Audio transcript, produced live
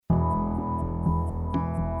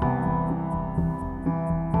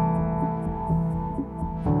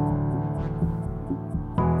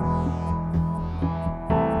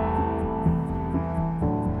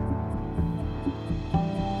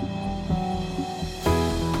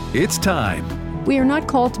It's time. We are not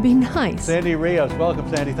called to be nice. Sandy Rios,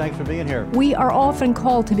 welcome, Sandy. Thanks for being here. We are often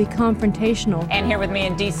called to be confrontational. And here with me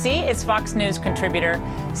in D.C. is Fox News contributor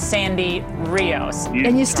Sandy Rios.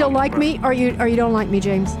 And you still like me, or you don't like me,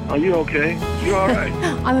 James? Are you okay? You all right?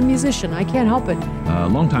 I'm a musician. I can't help it.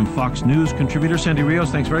 Longtime Fox News contributor Sandy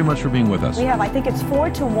Rios, thanks very much for being with us. We have, I think it's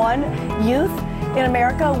 4-to-1 youth in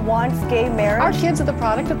America wants gay marriage. Our kids are the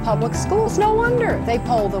product of public schools. No wonder they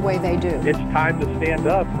poll the way they do. It's time to stand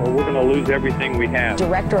up or we're going to lose everything we have.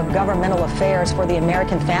 Director of Governmental Affairs for the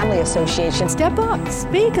American Family Association. Step up,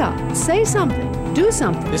 speak up, say something, do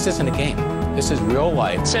something. This isn't a game. This is real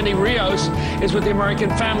life. Sandy Rios is with the American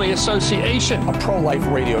Family Association. A pro-life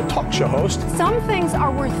radio talk show host. Some things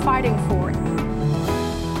are worth fighting for.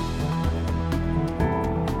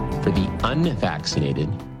 For the unvaccinated,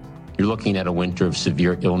 you're looking at a winter of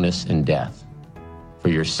severe illness and death. For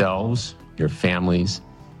yourselves, your families,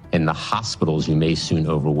 and the hospitals you may soon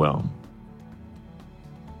overwhelm.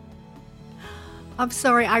 I'm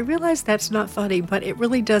sorry, I realize that's not funny, but it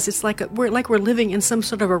really does. It's like we're living in some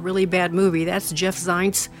sort of a really bad movie. That's Jeff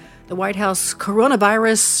Zients, the White House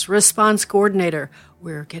coronavirus response coordinator.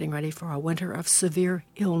 We're getting ready for a winter of severe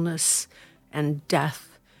illness and death.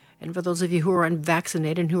 And for those of you who are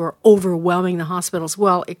unvaccinated and who are overwhelming the hospitals,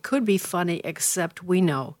 well, it could be funny, except we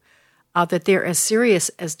know that they're as serious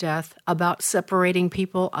as death about separating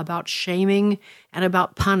people, about shaming, and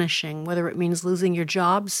about punishing, whether it means losing your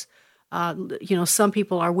jobs. Some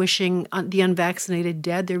people are wishing the unvaccinated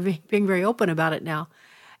dead. They're being very open about it now.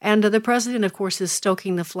 And the president, of course, is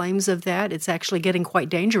stoking the flames of that. It's actually getting quite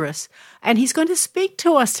dangerous. And he's going to speak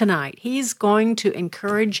to us tonight. He's going to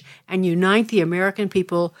encourage and unite the American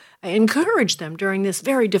people, encourage them during this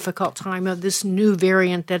very difficult time of this new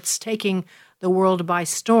variant that's taking the world by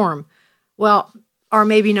storm. Well, or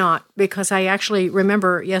maybe not, because I actually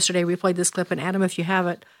remember yesterday we played this clip, and Adam, if you have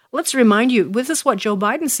it, let's remind you, this is what Joe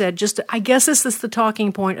Biden said. I guess this is the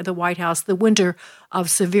talking point of the White House, the winter of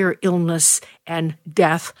severe illness and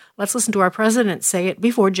death. Let's listen to our president say it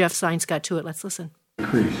before Jeff Zients got to it. Let's listen.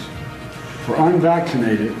 Increase. For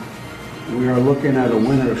unvaccinated, we are looking at a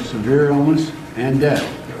winter of severe illness and death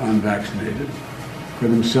for unvaccinated. For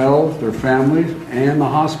themselves, their families, and the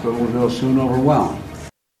hospitals they'll soon overwhelm.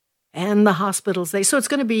 And the hospitals, so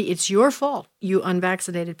it's your fault, you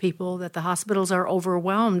unvaccinated people, that the hospitals are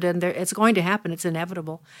overwhelmed, and it's going to happen. It's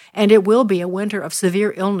inevitable. And it will be a winter of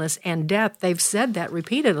severe illness and death. They've said that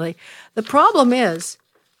repeatedly. The problem is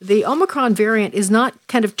the Omicron variant is not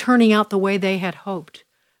kind of turning out the way they had hoped.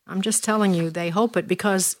 I'm just telling you, they hope it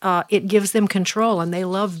because it gives them control, and they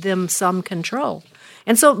love them some control.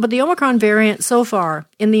 And so, but the Omicron variant so far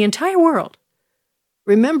in the entire world,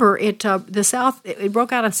 remember, it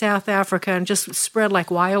broke out in South Africa and just spread like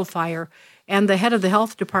wildfire. And the head of the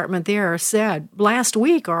health department there said last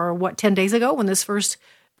week, or 10 days ago, when this first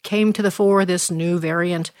came to the fore, this new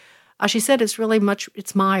variant, she said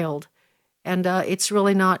it's mild. And it's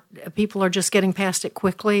really not, people are just getting past it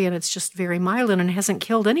quickly, and it's just very mild, and it hasn't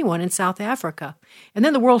killed anyone in South Africa. And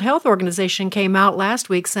then the World Health Organization came out last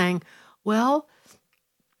week saying, well,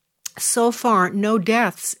 so far, no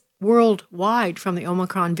deaths worldwide from the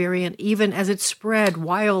Omicron variant, even as it spread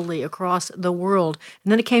wildly across the world.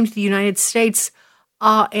 And then it came to the United States,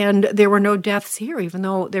 and there were no deaths here, even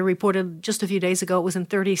though they reported just a few days ago it was in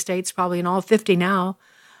 30 states, probably in all 50 now.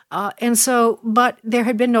 But there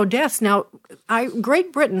had been no deaths. Now,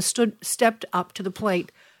 Great Britain stepped up to the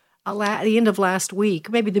plate at the end of last week,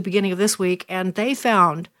 maybe the beginning of this week, and they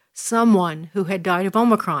found someone who had died of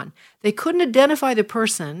Omicron. They couldn't identify the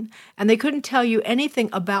person, and they couldn't tell you anything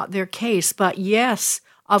about their case. But yes,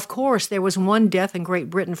 of course, there was one death in Great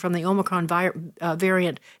Britain from the Omicron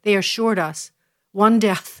variant. They assured us one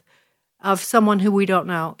death of someone who we don't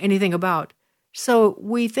know anything about. So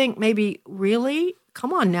we think maybe, really?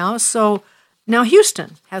 Come on now. So now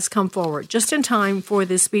Houston has come forward just in time for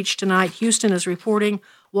this speech tonight. Houston is reporting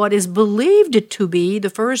what is believed to be the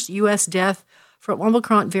first U.S. death from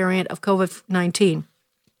Omicron variant of COVID-19.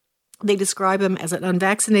 They describe him as an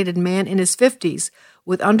unvaccinated man in his 50s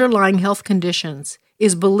with underlying health conditions,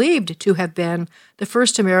 is believed to have been the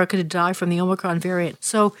first American to die from the Omicron variant.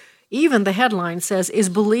 So even the headline says, is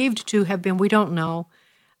believed to have been, we don't know.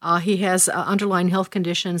 He has underlying health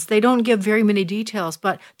conditions. They don't give very many details,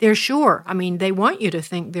 but they're sure. I mean, they want you to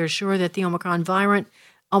think they're sure that the Omicron variant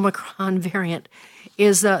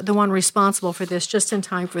is the one responsible for this, just in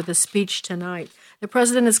time for the speech tonight. The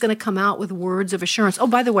president is going to come out with words of assurance. Oh,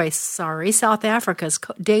 by the way, South Africa's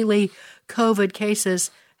daily COVID cases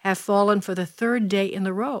have fallen for the third day in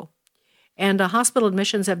a row. And hospital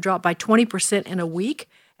admissions have dropped by 20% in a week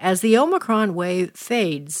as the Omicron wave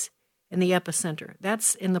fades. in the epicenter.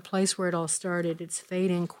 That's in the place where it all started. It's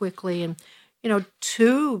fading quickly. And,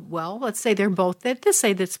 let's say let's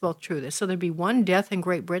say that's both true. So there'd be one death in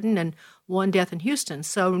Great Britain and one death in Houston.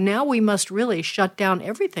 So now we must really shut down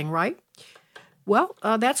everything, right? Well,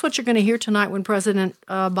 that's what you're going to hear tonight when President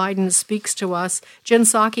Biden speaks to us. Jen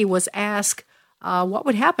Psaki was asked what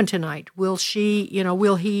would happen tonight. Will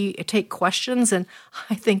he take questions? And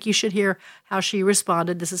I think you should hear how she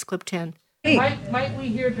responded. This is clip 10. Might we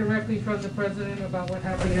hear directly from the president about what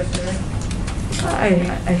happened yesterday?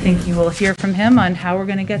 I think you will hear from him on how we're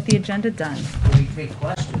going to get the agenda done. Will he take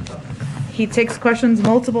questions on it? He takes questions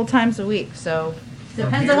multiple times a week, so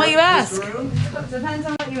depends on what you ask. Depends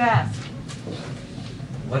on what you ask.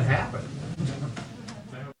 What happened?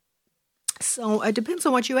 So it depends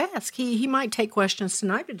on what you ask. He might take questions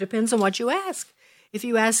tonight, but it depends on what you ask. If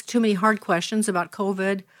you ask too many hard questions about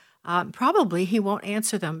COVID, probably he won't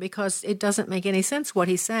answer them because it doesn't make any sense what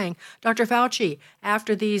he's saying. Dr. Fauci,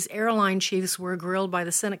 after these airline chiefs were grilled by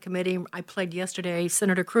the Senate committee, I played yesterday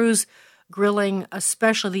Senator Cruz grilling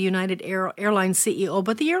especially the United Airlines CEO,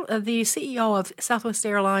 but the CEO of Southwest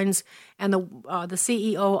Airlines and the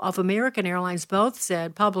CEO of American Airlines both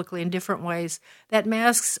said publicly in different ways that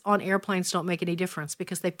masks on airplanes don't make any difference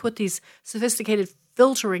because they put these sophisticated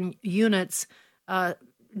filtering units,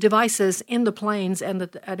 devices in the planes, and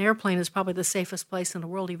that an airplane is probably the safest place in the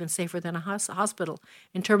world, even safer than a hospital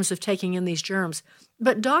in terms of taking in these germs.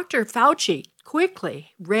 But Dr. Fauci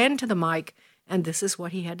quickly ran to the mic, and this is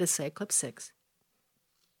what he had to say. Clip 6.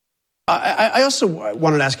 I also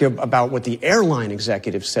wanted to ask you about what the airline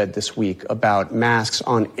executives said this week about masks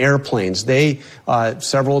on airplanes. They,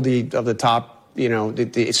 several of the top,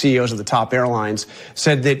 the CEOs of the top airlines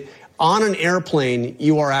said that on an airplane,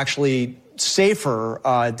 you are actually safer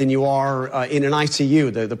than you are in an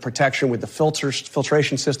ICU, the protection with the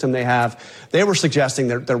filtration system they have. They were suggesting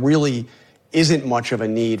that there really isn't much of a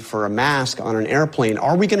need for a mask on an airplane.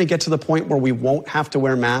 Are we going to get to the point where we won't have to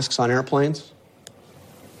wear masks on airplanes?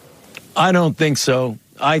 I don't think so.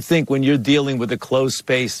 I think when you're dealing with a closed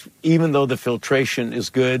space, even though the filtration is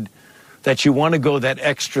good, that you want to go that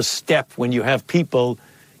extra step when you have people.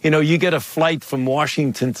 You get a flight from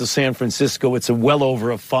Washington to San Francisco. It's well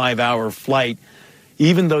over a 5-hour flight.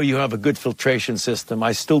 Even though you have a good filtration system,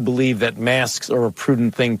 I still believe that masks are a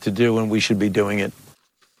prudent thing to do, and we should be doing it.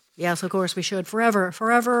 Yes, of course we should.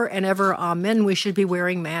 Forever and ever, amen, we should be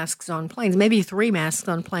wearing masks on planes. Maybe 3 masks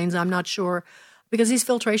on planes, I'm not sure. Because these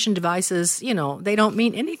filtration devices, they don't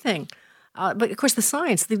mean anything. But, of course, the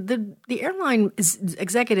science, the airline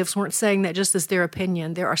executives weren't saying that just as their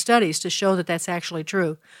opinion. There are studies to show that that's actually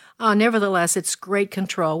true. Nevertheless, it's great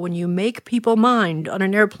control. When you make people mind on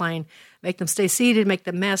an airplane, make them stay seated, make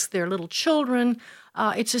them mask their little children,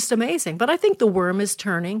 it's just amazing. But I think the worm is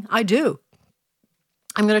turning. I do.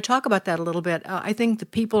 I'm going to talk about that a little bit. I think the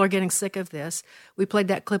people are getting sick of this. We played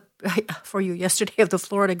that clip for you yesterday of the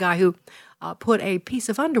Florida guy who put a piece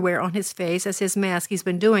of underwear on his face as his mask. He's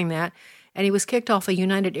been doing that. And he was kicked off a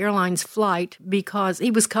United Airlines flight because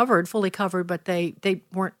he was covered, fully covered, but they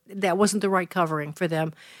weren't. That wasn't the right covering for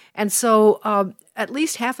them. And so at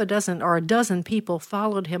least half a dozen or a dozen people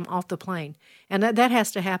followed him off the plane. And that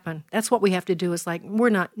has to happen. That's what we have to do. Is like,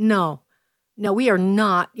 No, we are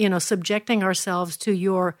not, subjecting ourselves to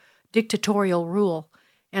your dictatorial rule.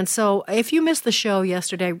 And so if you missed the show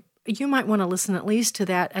yesterday, you might want to listen at least to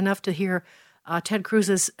that enough to hear Ted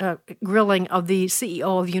Cruz's grilling of the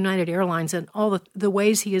CEO of United Airlines and all the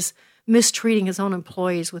ways he is mistreating his own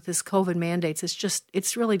employees with his COVID mandates.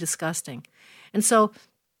 It's really disgusting. And so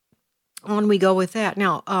on we go with that.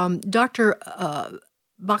 Now, Dr.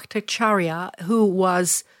 Bhattacharya, who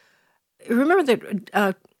was, remember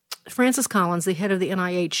that Francis Collins, the head of the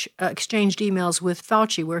NIH, exchanged emails with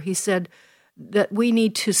Fauci where he said that we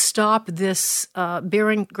need to stop this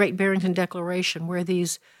Great Barrington Declaration where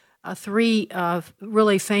these 3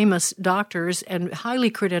 really famous doctors and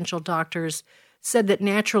highly credentialed doctors said that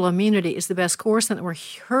natural immunity is the best course and that we're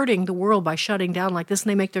hurting the world by shutting down like this,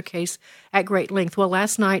 and they make their case at great length. Well,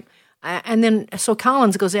 last night, so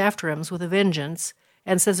Collins goes after him with a vengeance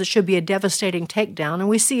and says it should be a devastating takedown, and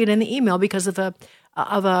we see it in the email because of a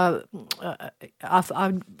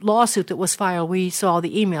lawsuit that was filed. We saw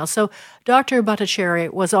the email. So Dr.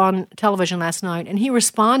 Bhattacharya was on television last night, and he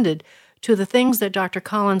responded to the things that Dr.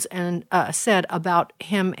 Collins said about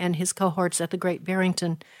him and his cohorts at the Great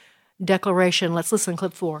Barrington Declaration. Let's listen,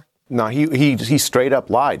 clip 4. No, he straight up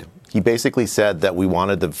lied. He basically said that we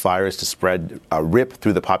wanted the virus to spread, rip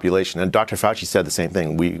through the population. And Dr. Fauci said the same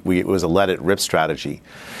thing. It was a let it rip strategy.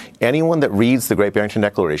 Anyone that reads the Great Barrington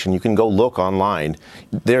Declaration, you can go look online.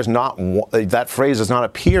 That phrase does not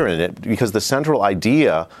appear in it because the central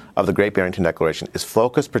idea of the Great Barrington Declaration is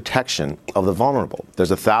focused protection of the vulnerable.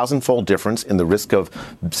 There's a 1,000-fold difference in the risk of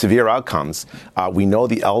severe outcomes. We know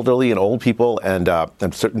the elderly and old people and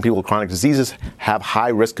certain people with chronic diseases have high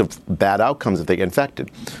risk of bad outcomes if they get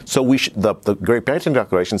infected. So the Great Barrington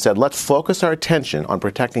Declaration said, let's focus our attention on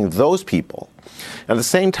protecting those people. At the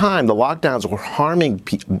same time, the lockdowns were harming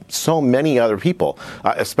so many other people,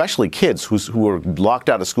 especially kids who were locked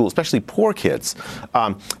out of school, especially poor kids.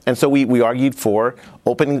 And so we argued for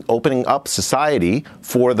opening up society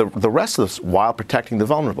for the rest of us while protecting the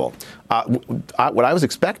vulnerable. What I was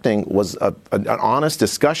expecting was an honest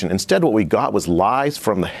discussion. Instead, what we got was lies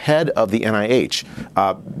from the head of the NIH.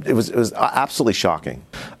 It was absolutely shocking.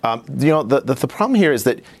 The problem here is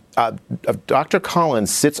that Dr.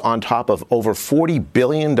 Collins sits on top of over $40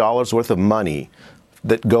 billion worth of money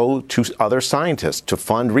that go to other scientists to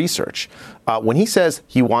fund research. When he says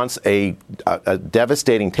he wants a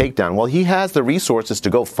devastating takedown, well, he has the resources to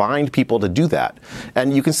go find people to do that.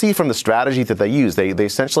 And you can see from the strategy that they use, they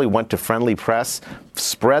essentially went to friendly press,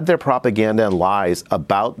 spread their propaganda and lies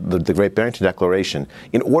about the Great Barrington Declaration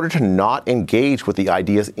in order to not engage with the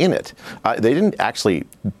ideas in it. They didn't actually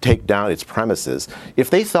take down its premises. If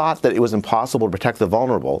they thought that it was impossible to protect the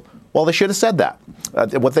vulnerable, well, they should have said that.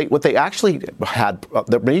 What they actually had,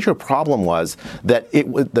 the major problem was that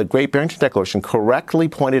the Great Barrington Declaration correctly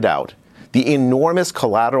pointed out the enormous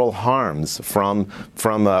collateral harms from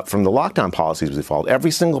the lockdown policies we followed.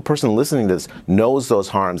 Every single person listening to this knows those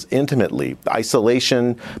harms intimately.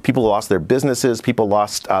 Isolation, people lost their businesses, people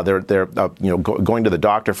lost their going to the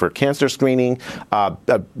doctor for cancer screening.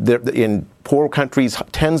 In poor countries,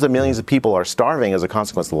 tens of millions of people are starving as a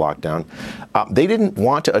consequence of the lockdown. They didn't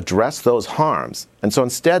want to address those harms, and so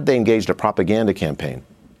instead they engaged a propaganda campaign.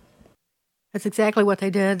 That's exactly what they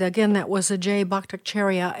did. Again, that was Jay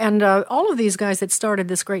Bhattacharya. And all of these guys that started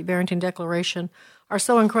this Great Barrington Declaration are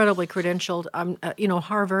so incredibly credentialed.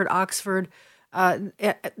 Harvard, Oxford,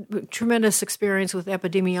 tremendous experience with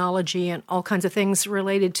epidemiology and all kinds of things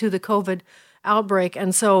related to the COVID outbreak.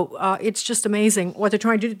 And so it's just amazing what they're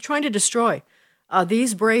trying to destroy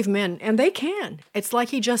these brave men. And they can. It's like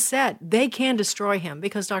he just said. They can destroy him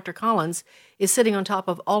because Dr. Collins is sitting on top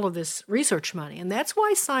of all of this research money. And that's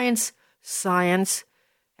why science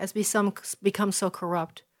has become so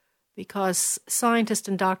corrupt, because scientists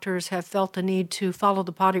and doctors have felt the need to follow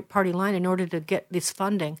the party line in order to get this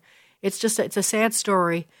funding. It's a sad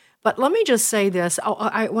story. But let me just say this.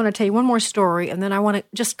 I want to tell you one more story, and then I want to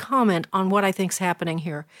just comment on what I think is happening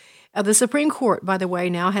here. The Supreme Court, by the way,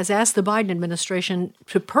 now has asked the Biden administration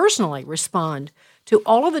to personally respond to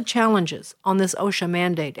all of the challenges on this OSHA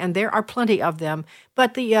mandate, and there are plenty of them.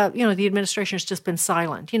 But the administration has just been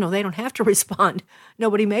silent. They don't have to respond.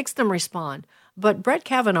 Nobody makes them respond. But Brett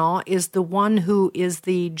Kavanaugh is the one who is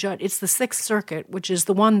the judge. It's the Sixth Circuit, which is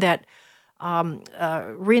the one that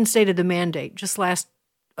reinstated the mandate just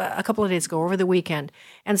a couple of days ago, over the weekend.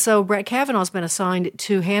 And so Brett Kavanaugh's been assigned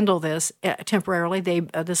to handle this temporarily.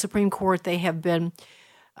 The Supreme Court, they have been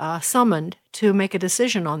summoned to make a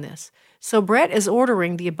decision on this. So Brett is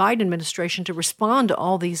ordering the Biden administration to respond to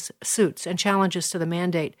all these suits and challenges to the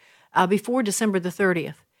mandate before December the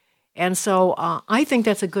 30th. And so I think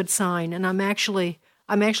that's a good sign, and I'm actually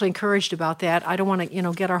encouraged about that. I don't want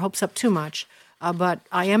to get our hopes up too much, but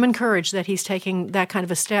I am encouraged that he's taking that kind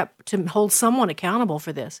of a step to hold someone accountable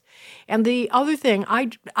for this. And the other thing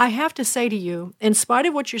I have to say to you, in spite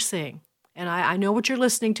of what you're seeing, and I know what you're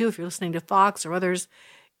listening to, if you're listening to Fox or others,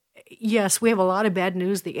 yes, we have a lot of bad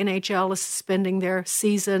news. The NHL is suspending their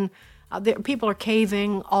season. People are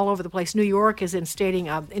caving all over the place. New York is instating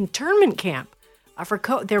an internment camp.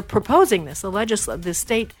 They're proposing this. The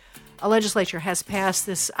state legislature has passed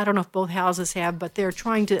this. I don't know if both houses have, but they're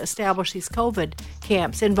trying to establish these COVID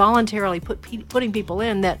camps, involuntarily putting people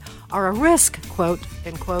in that are a risk, quote,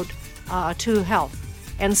 unquote, to health.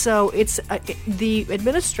 And so it's the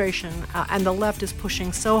administration and the left is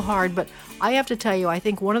pushing so hard. But I have to tell you, I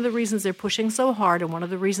think one of the reasons they're pushing so hard and one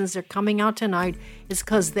of the reasons they're coming out tonight is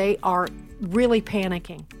because they are really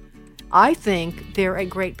panicking. I think they're at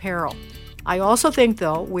great peril. I also think,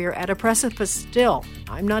 though, we're at a precipice still.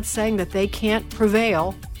 I'm not saying that they can't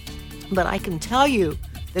prevail, but I can tell you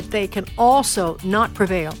that they can also not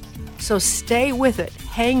prevail. So stay with it.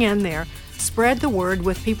 Hang in there. Spread the word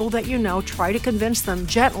with people that you know. Try to convince them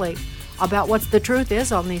gently about what the truth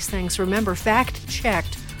is on these things. Remember,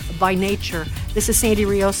 fact-checked by nature. This is Sandy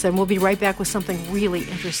Rios, and we'll be right back with something really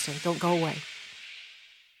interesting. Don't go away.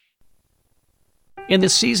 In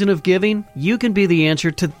this season of giving, you can be the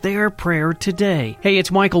answer to their prayer today. Hey, it's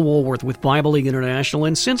Michael Woolworth with Bible League International,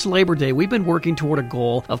 and since Labor Day, we've been working toward a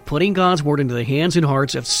goal of putting God's Word into the hands and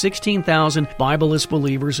hearts of 16,000 Bibleless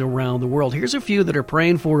believers around the world. Here's a few that are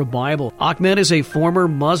praying for a Bible. Ahmed is a former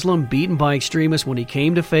Muslim beaten by extremists when he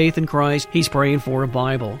came to faith in Christ. He's praying for a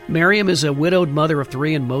Bible. Miriam is a widowed mother of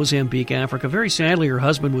 3 in Mozambique, Africa. Very sadly, her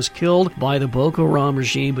husband was killed by the Boko Haram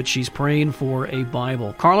regime, but she's praying for a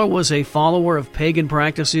Bible. Carla was a follower of pagan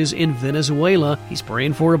practices in Venezuela. He's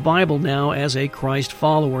praying for a Bible now as a Christ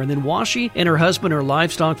follower. And then Washi and her husband are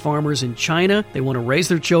livestock farmers in China. They want to raise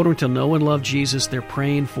their children to know and love Jesus. They're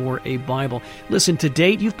praying for a Bible. Listen, to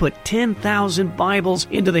date, you've put 10,000 Bibles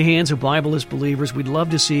into the hands of Bibleless believers. We'd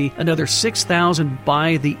love to see another 6,000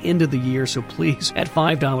 by the end of the year. So please, at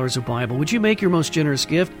 $5 a Bible, would you make your most generous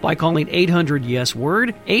gift by calling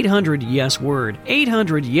 800-YES-WORD, 800-YES-WORD,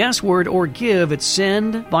 800-YES-WORD, or give at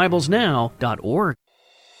sendbiblesnow.org.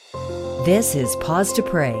 This is Pause to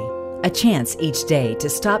Pray, a chance each day to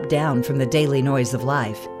stop down from the daily noise of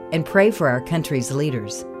life and pray for our country's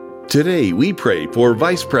leaders. Today, we pray for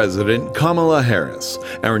Vice President Kamala Harris,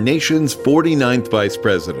 our nation's 49th Vice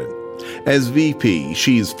President. As VP,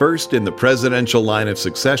 she's first in the presidential line of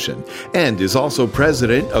succession and is also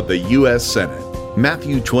President of the U.S. Senate.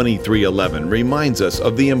 Matthew 23:11 reminds us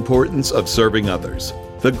of the importance of serving others.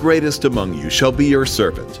 The greatest among you shall be your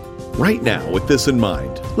servant. Right now, with this in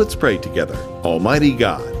mind, let's pray together. Almighty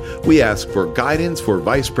God, we ask for guidance for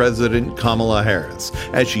Vice President Kamala Harris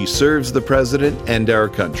as she serves the President and our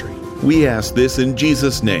country. We ask this in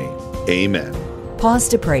Jesus' name. Amen. Pause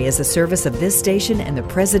to Pray is a service of this station and the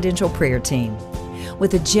Presidential Prayer Team.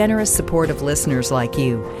 With the generous support of listeners like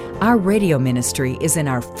you, our radio ministry is in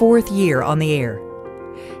our 4th year on the air.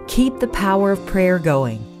 Keep the power of prayer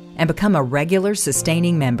going and become a regular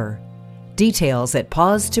sustaining member. Details at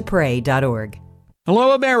pausetopray.org.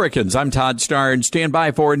 Hello, Americans. I'm Todd Starnes. Stand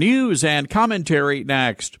by for news and commentary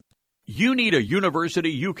next. You need a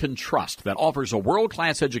university you can trust that offers a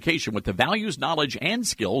world-class education with the values, knowledge, and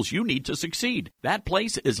skills you need to succeed. That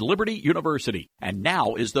place is Liberty University, and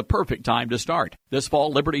now is the perfect time to start. This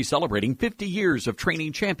fall, Liberty is celebrating 50 years of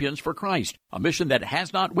training champions for Christ, a mission that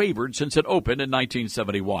has not wavered since it opened in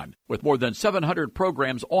 1971. With more than 700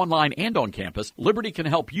 programs online and on campus, Liberty can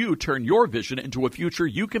help you turn your vision into a future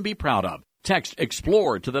you can be proud of. Text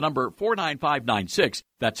EXPLORE to the number 49596.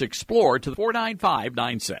 That's EXPLORE to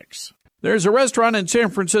 49596. There's a restaurant in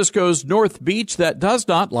San Francisco's North Beach that does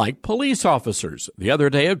not like police officers. The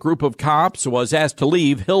other day, a group of cops was asked to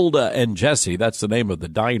leave Hilda and Jesse. That's the name of the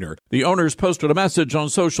diner. The owners posted a message on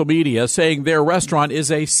social media saying their restaurant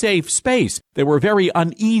is a safe space. They were very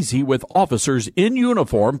uneasy with officers in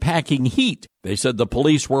uniform packing heat. They said the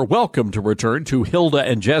police were welcome to return to Hilda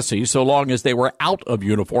and Jesse so long as they were out of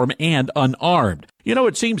uniform and unarmed. You know,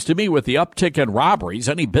 it seems to me with the uptick in robberies,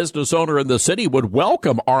 any business owner in the city would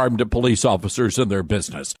welcome armed police officers in their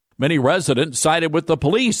business. Many residents sided with the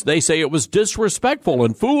police. They say it was disrespectful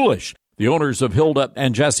and foolish. The owners of Hilda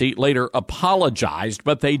and Jesse later apologized,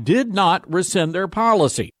 but they did not rescind their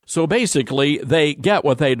policy. So basically, they get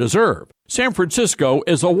what they deserve. San Francisco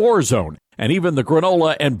is a war zone, and even the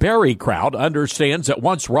granola and berry crowd understands that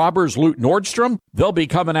once robbers loot Nordstrom, they'll be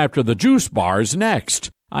coming after the juice bars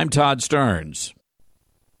next. I'm Todd Starnes.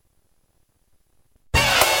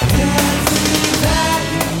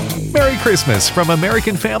 Merry Christmas from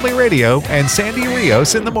American Family Radio and Sandy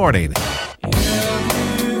Rios in the morning.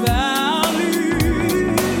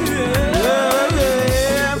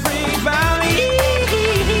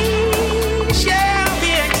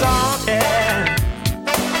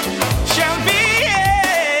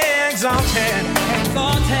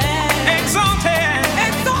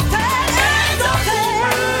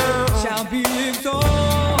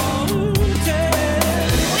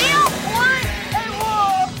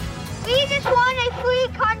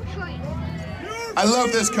 I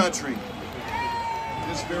love this country,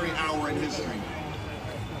 this very hour in history.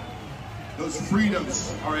 Those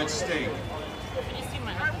freedoms are at stake.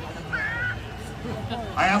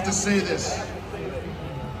 I have to say this.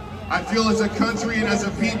 I feel as a country and as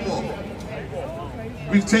a people,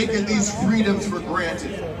 we've taken these freedoms for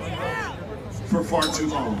granted for far too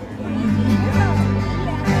long.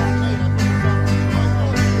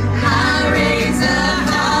 I raise a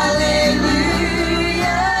hallelujah.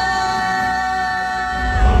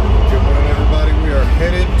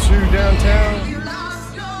 Headed to downtown.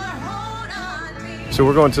 So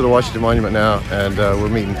we're going to the Washington Monument now, and we're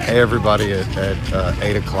meeting everybody at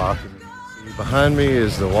 8 o'clock. Behind me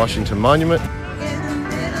is the Washington Monument.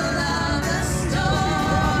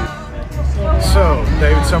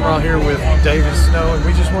 David Summerall here with David Snow, and we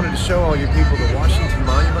just wanted to show all you people the Washington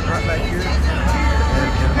Monument right back here.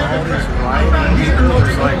 And all these rioting people,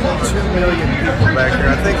 there's like 2 million people back here.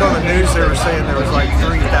 I think on the news they were saying there was like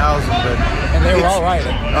 3,000, but and they were all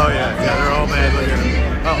rioting. Oh yeah, they're all mad. Look at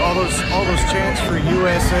them. All those chants for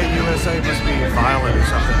USA must be violent or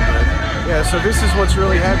something. But yeah, so this is what's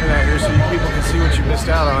really happening out here, so you people can see what you missed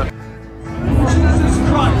out on. Jesus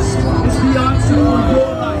Christ is the answer for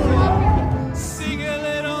your life. Sing a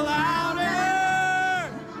little louder.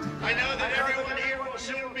 I know that everyone here will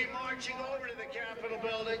soon be marching over to the Capitol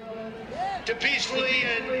building to peacefully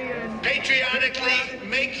and patriotically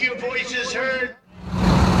make your voices heard.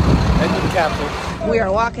 Head to the Capitol. We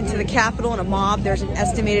are walking to the Capitol in a mob. There's an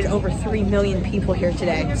estimated over 3 million people here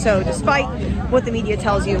today. So despite what the media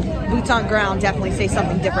tells you, boots on ground definitely say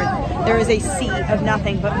something different. There is a sea of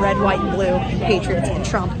nothing but red, white, and blue, and patriots and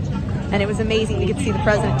Trump. And it was amazing to get to see the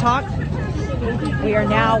president talk. We are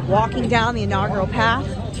now walking down the inaugural path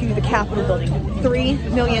to the Capitol building. 3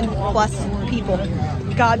 million plus people.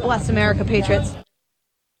 God bless America, patriots.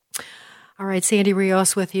 All right, Sandy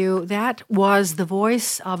Rios with you. That was the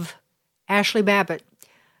voice of Ashley Babbitt.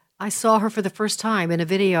 I saw her for the first time in a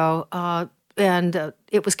video, and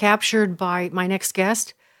it was captured by my next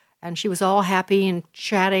guest, and she was all happy and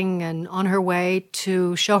chatting and on her way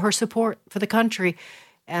to show her support for the country.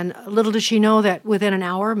 And little did she know that within an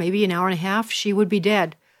hour, maybe an hour and a half, she would be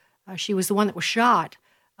dead. She was the one that was shot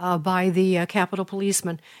by the Capitol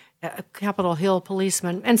Hill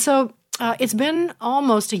policeman. And so it's been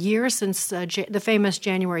almost a year since the famous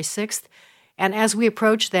January 6th. And as we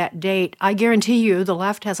approach that date, I guarantee you the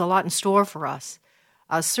left has a lot in store for us.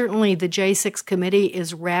 Certainly the J6 committee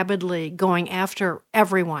is rabidly going after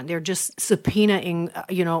everyone. They're just subpoenaing,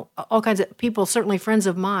 all kinds of people, certainly friends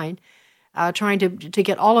of mine, trying to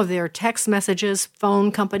get all of their text messages.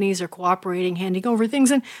 Phone companies are cooperating, handing over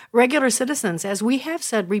things. And regular citizens, as we have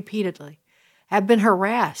said repeatedly, have been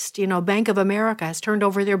harassed. Bank of America has turned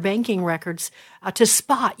over their banking records to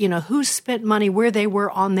spot, who spent money where they were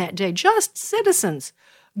on that day. Just citizens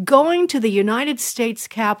going to the United States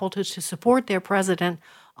Capitol to support their president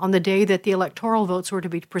on the day that the electoral votes were to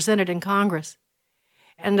be presented in Congress.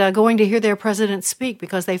 And going to hear their president speak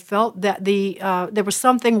because they felt that there was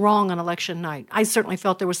something wrong on election night. I certainly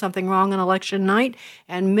felt there was something wrong on election night,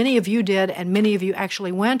 and many of you did, and many of you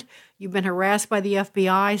actually went. You've been harassed by the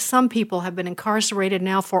FBI. Some people have been incarcerated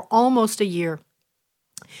now for almost a year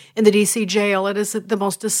in the D.C. jail. It is the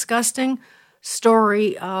most disgusting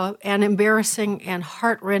story and embarrassing and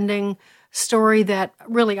heart-rending story that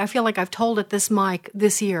really I feel like I've told at this mic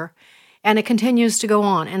this year. And it continues to go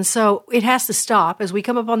on. And so it has to stop. As we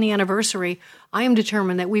come up on the anniversary, I am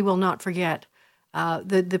determined that we will not forget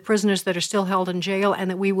the prisoners that are still held in jail,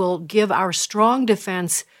 and that we will give our strong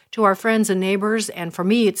defense to our friends and neighbors. And for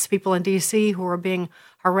me, it's people in D.C. who are being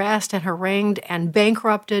harassed and harangued and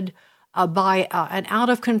bankrupted by an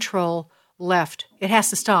out-of-control left. It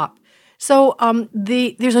has to stop. So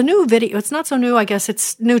there's a new video. It's not so new. I guess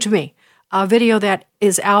it's new to me. A video that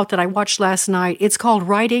is out that I watched last night. It's called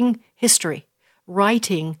Writing History.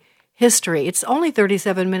 Writing History. It's only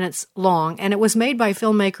 37 minutes long, and it was made by a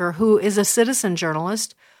filmmaker who is a citizen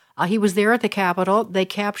journalist. He was there at the Capitol. They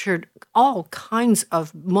captured all kinds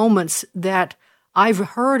of moments that I've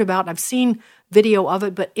heard about. I've seen video of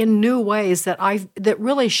it, but in new ways that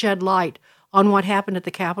really shed light on what happened at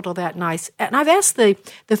the Capitol that night. And I've asked the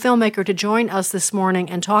filmmaker to join us this morning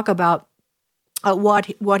and talk about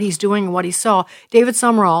what he's doing and what he saw. David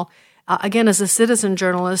Summerall, again, is a citizen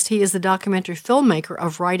journalist. He is the documentary filmmaker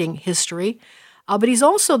of Writing History, but he's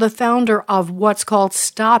also the founder of what's called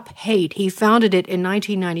Stop Hate. He founded it in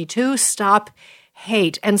 1992, Stop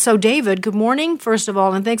Hate. And so, David, good morning, first of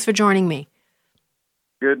all, and thanks for joining me.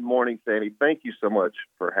 Good morning, Sandy. Thank you so much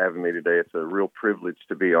for having me today. It's a real privilege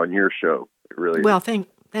to be on your show. It really is. Well,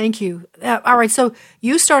 Thank you. All right, so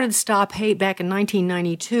you started Stop Hate back in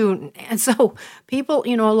 1992, and so people,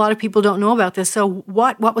 a lot of people don't know about this. So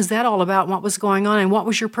what was that all about, and what was going on, and what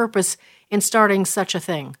was your purpose in starting such a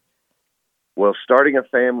thing? Well, starting a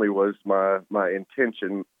family was my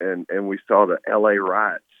intention, and we saw the L.A.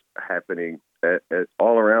 riots happening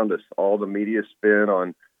all around us. All the media spin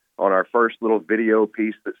on our first little video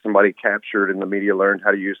piece that somebody captured, and the media learned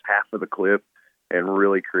how to use half of the clip and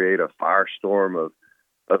really create a firestorm of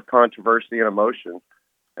controversy and emotion,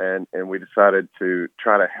 and we decided to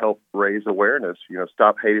try to help raise awareness.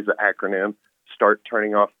 Stop Hate is an acronym. Start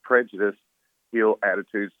turning off prejudice, heal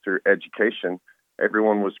attitudes through education.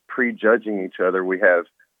 Everyone was prejudging each other. We have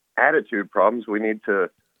attitude problems. We need to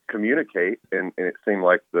communicate, and it seemed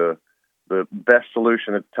like the best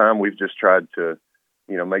solution at the time. We've just tried to,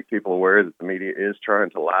 make people aware that the media is trying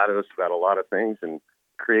to lie to us about a lot of things and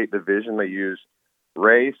create division. They use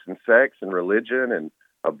race and sex and religion and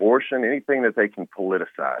abortion, anything that they can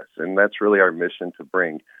politicize. And that's really our mission, to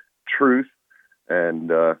bring truth,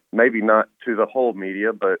 and maybe not to the whole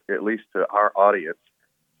media, but at least to our audience,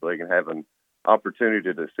 so they can have an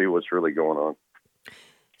opportunity to see what's really going on.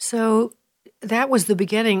 So that was the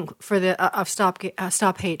beginning for the of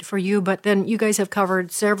Stop Hate for you, but then you guys have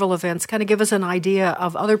covered several events. Kind of give us an idea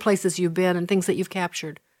of other places you've been and things that you've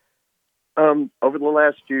captured. Over the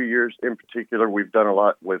last few years in particular, we've done a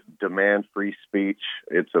lot with Demand Free Speech.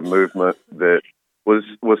 It's a movement that was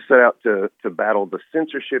set out to battle the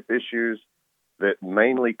censorship issues that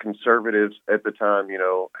mainly conservatives at the time,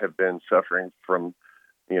 have been suffering from.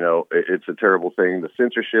 It's a terrible thing. The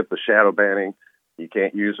censorship, the shadow banning. You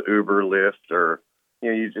can't use Uber, Lyft, or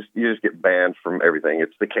you just get banned from everything.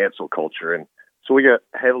 It's the cancel culture, and so we got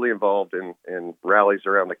heavily involved in rallies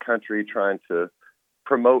around the country trying to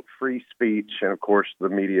promote free speech, and of course the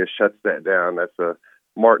media shuts that down. That's a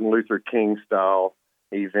Martin Luther King style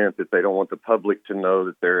event that they don't want the public to know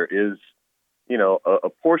that there is, a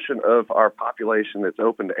portion of our population that's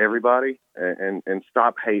open to everybody. And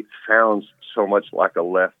Stop Hate sounds so much like a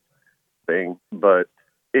left thing, but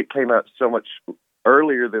it came out so much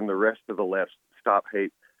earlier than the rest of the left. Stop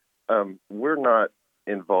Hate. We're not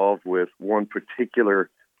involved with one particular,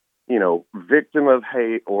 victim of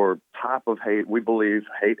hate or type of hate. We believe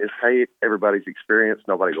hate is hate. Everybody's experience.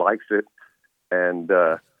 Nobody likes it. And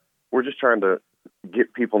we're just trying to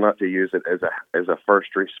get people not to use it as a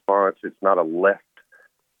first response. It's not a left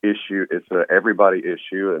issue. It's a everybody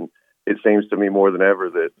issue. And it seems to me more than ever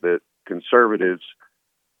that conservatives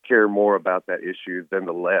care more about that issue than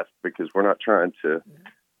the left, because we're not trying to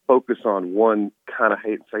focus on one kind of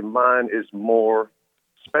hate and say mine is more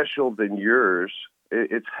special than yours.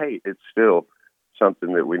 It's hate. It's still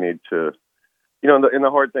something that we need to, and the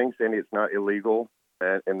hard thing, Sandy, it's not illegal,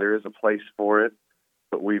 and there is a place for it,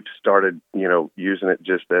 but we've started, using it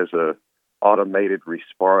just as a automated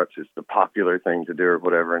response. It's the popular thing to do or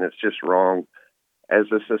whatever, and it's just wrong. As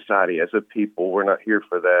a society, as a people, we're not here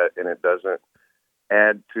for that, and it doesn't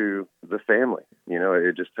add to the family.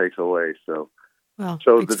 It just takes away. So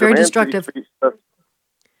it's very destructive. It's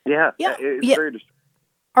very destructive.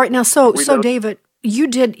 All right, now, so David,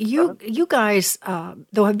 you guys,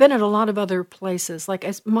 though, have been at a lot of other places. Like,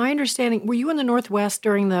 as my understanding, were you in the Northwest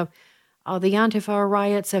during the Antifa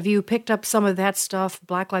riots? Have you picked up some of that stuff?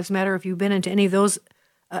 Black Lives Matter. Have you been into any of those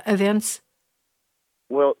events?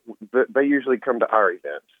 Well, they usually come to our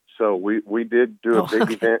events. So we did do a big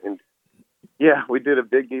event we did a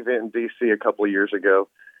big event in D.C. a couple of years ago,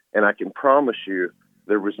 and I can promise you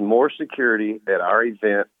there was more security at our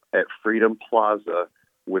event at Freedom Plaza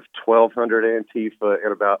with 1,200 Antifa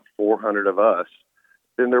and about 400 of us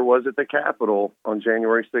than there was at the Capitol on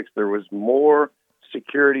January 6th. There was more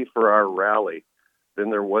security for our rally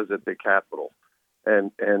than there was at the Capitol.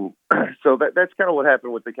 And so that's kind of what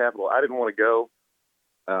happened with the Capitol. I didn't want to go.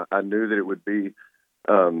 I knew that it would be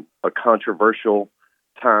a controversial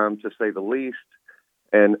time, to say the least.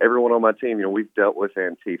 And everyone on my team, we've dealt with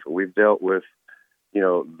Antifa. We've dealt with,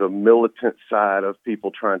 the militant side of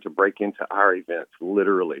people trying to break into our events,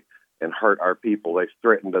 literally, and hurt our people. They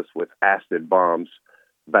threatened us with acid bombs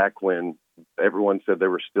back when everyone said they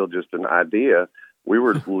were still just an idea. We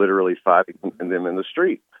were literally fighting them in the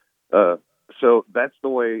street. So that's the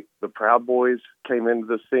way the Proud Boys came into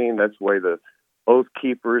the scene. That's the way the Oath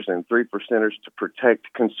Keepers and 3%ers to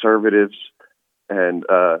protect conservatives. And,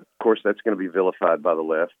 of course, that's going to be vilified by the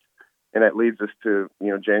left. And that leads us to,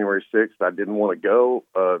 January 6th. I didn't want to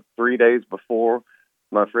go. 3 days before,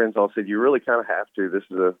 my friends all said, you really kind of have to. This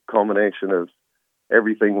is a culmination of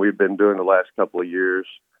everything we've been doing the last couple of years.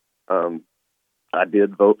 I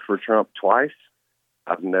did vote for Trump twice.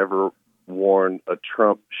 I've never worn a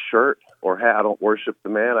Trump shirt or hat. I don't worship the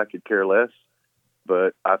man. I could care less.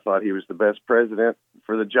 But I thought he was the best president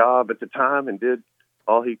for the job at the time and did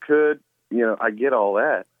all he could. I get all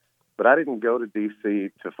that. But I didn't go to D.C.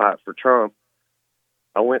 to fight for Trump.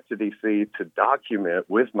 I went to D.C. to document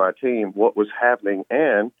with my team what was happening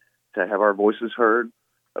and to have our voices heard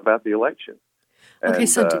about the election. Okay,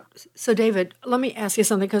 so David, let me ask you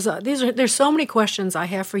something, because there's so many questions I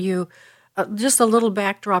have for you. Just a little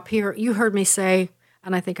backdrop here. You heard me say,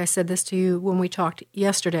 and I think I said this to you when we talked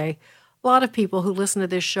yesterday, a lot of people who listen to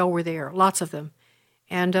this show were there, lots of them.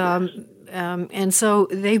 And so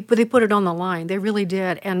they put it on the line. They really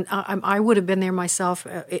did. And I would have been there myself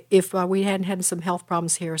if we hadn't had some health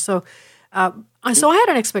problems here. So I had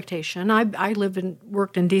an expectation. I lived and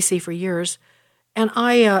worked in D.C. for years, and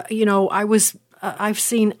I was I've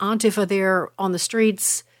seen Antifa there on the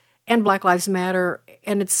streets and Black Lives Matter,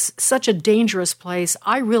 and it's such a dangerous place.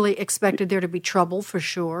 I really expected there to be trouble for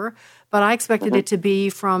sure, but I expected it to be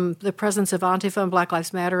from the presence of Antifa and Black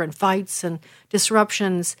Lives Matter and fights and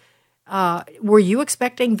disruptions. Were you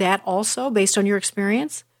expecting that also, based on your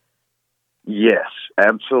experience? Yes,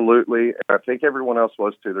 absolutely. I think everyone else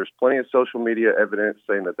was too. There's plenty of social media evidence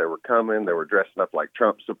saying that they were coming. They were dressing up like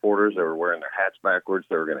Trump supporters. They were wearing their hats backwards.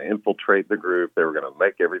 They were going to infiltrate the group. They were going to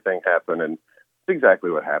make everything happen. And that's exactly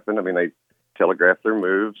what happened. I mean, they telegraphed their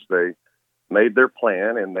moves. They made their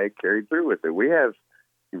plan, and they carried through with it. We have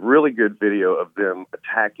really good video of them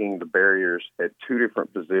attacking the barriers at two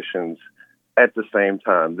different positions at the same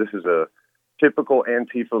time. This is a typical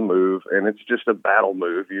Antifa move, and it's just a battle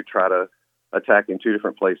move. You try to attack in two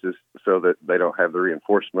different places so that they don't have the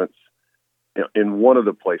reinforcements in one of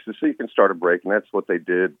the places, so you can start a break. And that's what they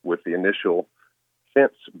did with the initial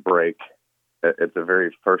fence break at the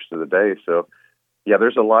very first of the day. So, yeah,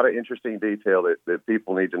 there's a lot of interesting detail that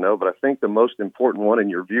people need to know. But I think the most important one,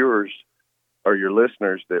 and your viewers or your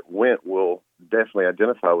listeners that went will definitely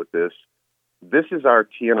identify with this. This is our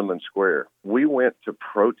Tiananmen Square. We went to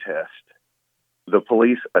protest. The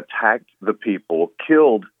police attacked the people,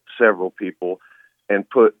 killed several people, and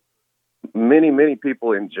put many, many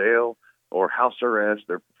people in jail or house arrest.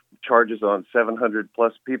 There are charges on 700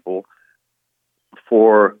 plus people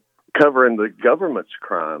for covering the government's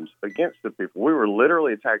crimes against the people. We were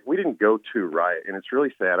literally attacked. We didn't go to riot, and it's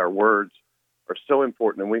really sad. Our words are so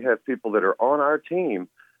important, and we have people that are on our team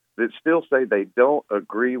that still say they don't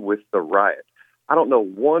agree with the riot. I don't know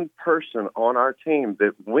one person on our team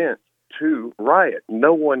that went to riot.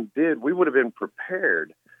 No one did. We would have been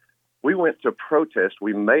prepared. We went to protest.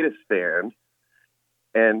 We made a stand.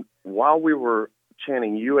 And while we were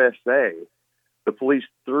chanting USA, the police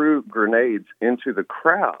threw grenades into the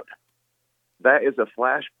crowd. That is a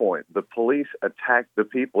flashpoint. The police attacked the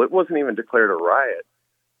people. It wasn't even declared a riot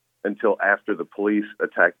until after the police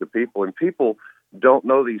attacked the people. And people don't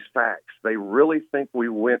know these facts. They really think we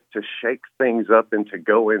went to shake things up and to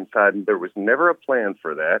go inside. And there was never a plan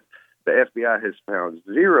for that. The FBI has found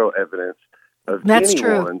zero evidence of That's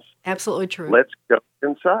anyone's. true. Absolutely true. Let's go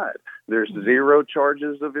inside. There's zero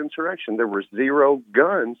charges of insurrection. There were zero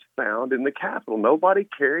guns found in the Capitol. Nobody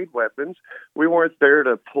carried weapons. We weren't there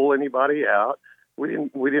to pull anybody out. We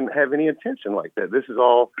didn't have any intention like that. This is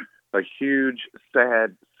all a huge,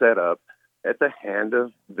 sad setup at the hand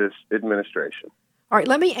of this administration. All right,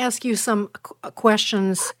 let me ask you some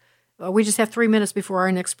questions. We just have 3 minutes before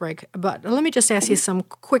our next break, but let me just ask you some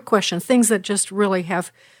quick questions, things that just really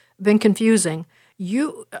have been confusing.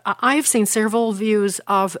 I've seen several views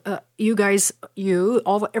of you guys,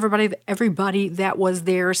 everybody that was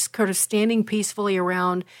there, kind of standing peacefully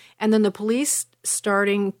around, and then the police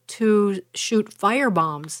starting to shoot fire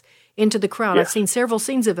bombs into the crowd. Yeah. I've seen several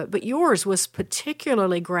scenes of it, but yours was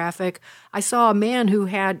particularly graphic. I saw a man who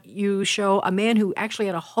actually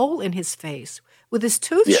had a hole in his face with his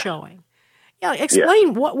tooth showing. Yeah,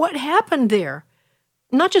 explain what happened there.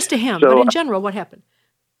 Not just to him, but in general, what happened?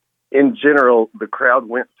 In general, the crowd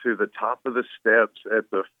went to the top of the steps at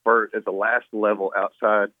the last level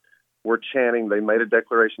outside. We're chanting. They made a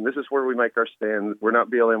declaration. This is where we make our stand. We're not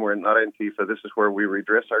BLM. We're not Antifa. This is where we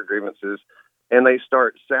redress our grievances. And they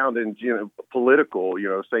start sounding, political,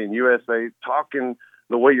 saying USA, talking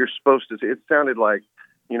the way you're supposed to. It sounded like,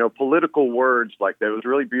 political words like that. It was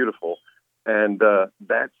really beautiful. And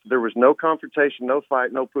there was no confrontation, no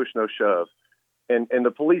fight, no push, no shove. And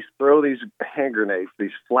the police throw these hand grenades,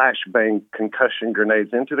 these flashbang concussion grenades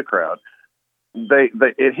into the crowd.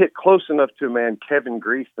 It hit close enough to a man, Kevin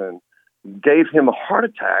Greeson, gave him a heart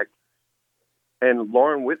attack. And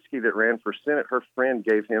Lauren Witzke, that ran for Senate, her friend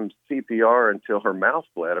gave him CPR until her mouth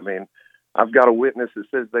bled. I mean, I've got a witness that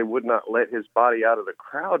says they would not let his body out of the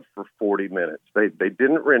crowd for 40 minutes. They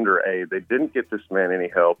didn't render aid. They didn't get this man any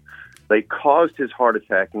help. They caused his heart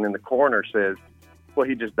attack, and then the coroner says, well,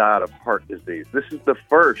 he just died of heart disease. This is the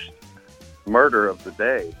first murder of the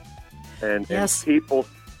day. And people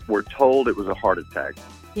were told it was a heart attack.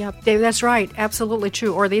 Yeah, Dave, that's right. Absolutely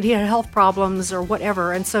true. Or that he had health problems or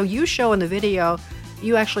whatever. And so you show in the video,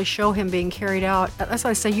 you actually show him being carried out. That's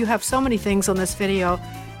why I say you have so many things on this video.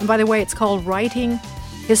 And by the way, it's called Writing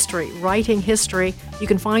History. Writing History. You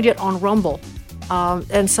can find it on Rumble.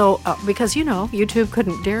 And so, because, YouTube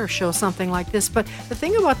couldn't dare show something like this. But the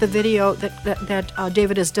thing about the video that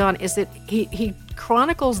David has done is that he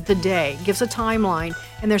chronicles the day, gives a timeline,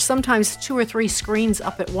 and there's sometimes 2 or 3 screens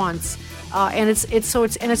up at once. And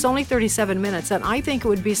it's only 37 minutes. And I think it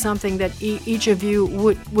would be something that each of you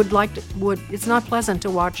would like to, it's not pleasant to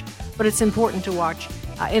watch, but it's important to watch.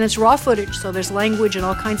 And it's raw footage, so there's language and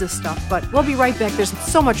all kinds of stuff. But we'll be right back. There's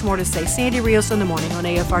so much more to say. Sandy Rios in the morning on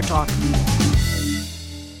AFR Talk.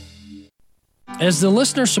 As the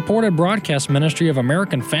listener-supported broadcast ministry of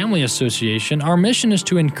American Family Association, our mission is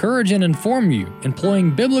to encourage and inform you,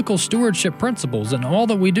 employing biblical stewardship principles in all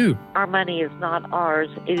that we do. Our money is not ours,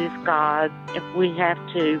 it is God's, and we have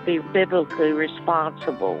to be biblically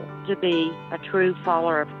responsible to be a true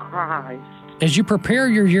follower of Christ. As you prepare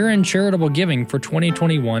your year-end charitable giving for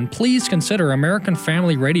 2021, please consider American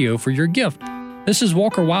Family Radio for your gift. This is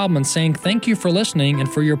Walker Wildman saying thank you for listening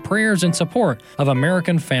and for your prayers and support of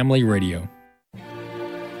American Family Radio.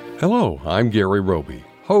 Hello, I'm Gary Roby,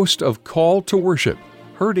 host of Call to Worship,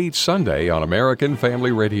 heard each Sunday on American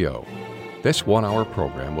Family Radio. This one-hour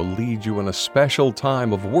program will lead you in a special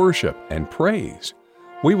time of worship and praise.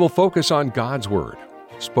 We will focus on God's Word,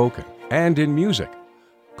 spoken and in music.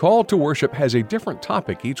 Call to Worship has a different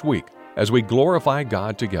topic each week as we glorify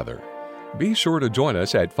God together. Be sure to join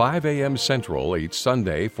us at 5 a.m. Central each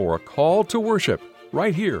Sunday for a Call to Worship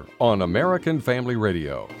right here on American Family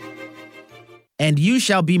Radio. And you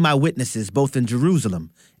shall be my witnesses both in Jerusalem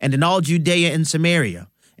and in all Judea and Samaria,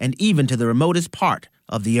 and even to the remotest part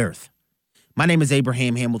of the earth. My name is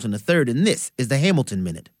Abraham Hamilton III, and this is the Hamilton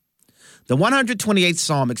Minute. The 128th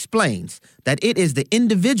Psalm explains that it is the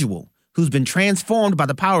individual who's been transformed by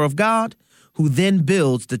the power of God who then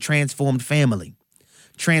builds the transformed family.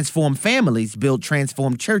 Transformed families build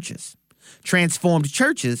transformed churches. Transformed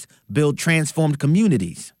churches build transformed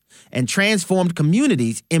communities. And transformed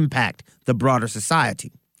communities impact the broader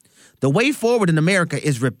society. The way forward in America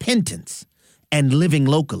is repentance and living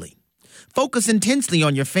locally. Focus intensely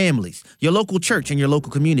on your families, your local church, and your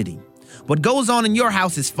local community. What goes on in your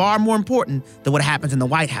house is far more important than what happens in the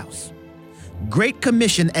White House. Great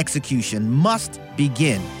Commission execution must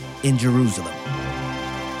begin in Jerusalem.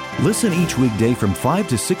 Listen each weekday from 5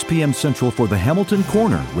 to 6 p.m. Central for the Hamilton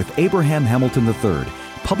Corner with Abraham Hamilton III,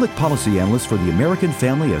 Public Policy Analyst for the American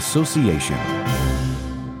Family Association.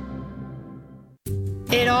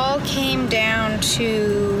 It all came down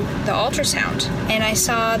to the ultrasound, and I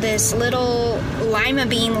saw this little lima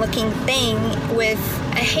bean looking thing with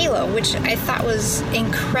a halo, which I thought was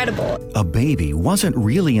incredible. A baby wasn't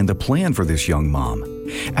really in the plan for this young mom.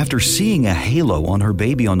 After seeing a halo on her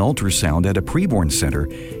baby on ultrasound at a preborn center,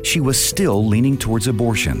 she was still leaning towards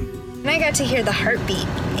abortion. And I got to hear the heartbeat,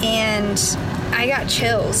 and I got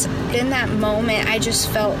chills. In that moment, I just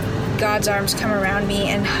felt God's arms come around me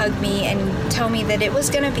and hug me and tell me that it was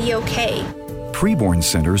going to be okay. Preborn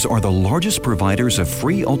centers are the largest providers of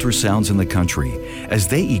free ultrasounds in the country, as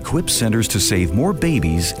they equip centers to save more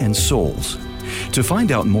babies and souls. To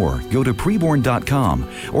find out more, go to preborn.com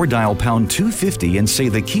or dial pound 250 and say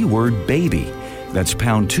the keyword baby. That's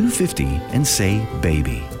pound 250 and say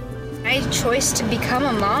baby. My choice to become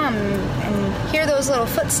a mom and hear those little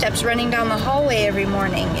footsteps running down the hallway every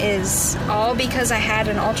morning is all because I had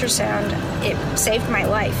an ultrasound. It saved my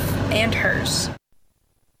life and hers.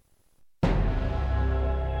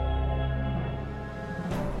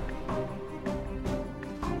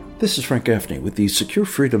 This is Frank Gaffney with the Secure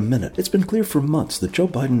Freedom Minute. It's been clear for months that Joe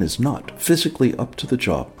Biden is not physically up to the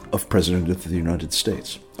job of President of the United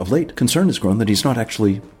States. Of late, concern has grown that he's not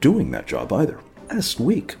actually doing that job either. Last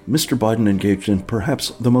week, Mr. Biden engaged in perhaps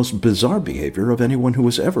the most bizarre behavior of anyone who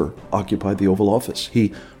has ever occupied the Oval Office.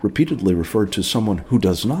 He repeatedly referred to someone who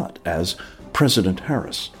does not as President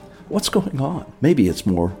Harris. What's going on? Maybe it's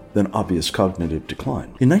more than obvious cognitive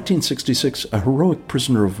decline. In 1966, a heroic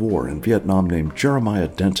prisoner of war in Vietnam named Jeremiah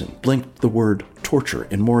Denton blinked the word torture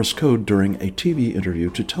in Morse code during a TV interview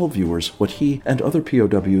to tell viewers what he and other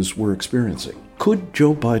POWs were experiencing. Could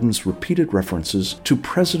Joe Biden's repeated references to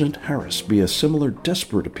President Harris be a similar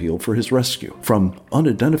desperate appeal for his rescue from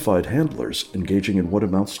unidentified handlers engaging in what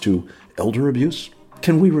amounts to elder abuse?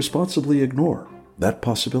 Can we responsibly ignore that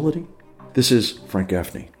possibility? This is Frank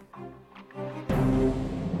Gaffney.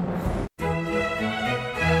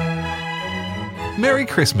 Merry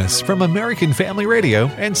Christmas from American Family Radio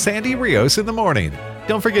and Sandy Rios in the Morning.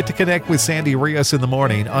 Don't forget to connect with Sandy Rios in the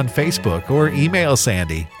Morning on Facebook or email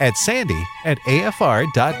Sandy at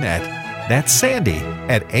afr.net. That's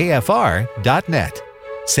sandy@afr.net.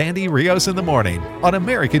 Sandy Rios in the Morning on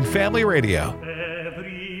American Family Radio.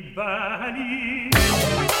 Every valley,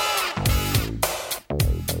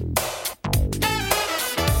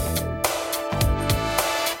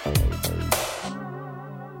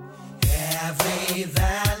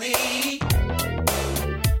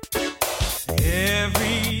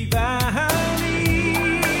 every valley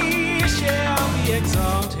shall be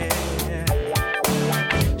exalted,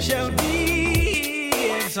 shall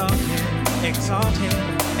be exalted, exalted,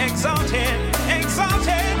 exalted,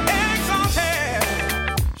 exalted.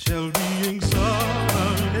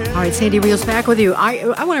 All right, Sandy Rios back with you.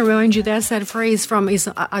 I want to remind you that's that phrase from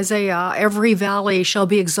Isaiah, every valley shall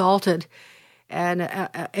be exalted and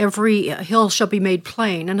every hill shall be made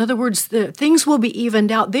plain. In other words, things will be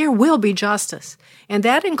evened out. There will be justice. And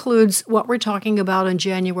that includes what we're talking about on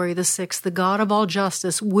January the 6th. The God of all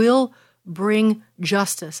justice will bring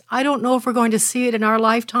justice. I don't know if we're going to see it in our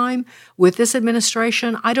lifetime with this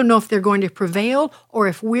administration. I don't know if they're going to prevail or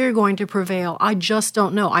if we're going to prevail. I just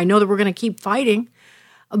don't know. I know that we're going to keep fighting,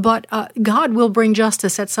 but God will bring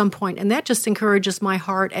justice at some point, and that just encourages my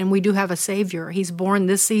heart, and we do have a Savior. He's born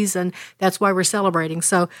this season. That's why we're celebrating.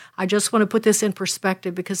 So I just want to put this in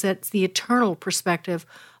perspective because that's the eternal perspective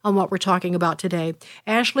on what we're talking about today.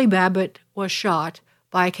 Ashley Babbitt was shot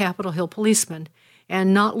by a Capitol Hill policeman,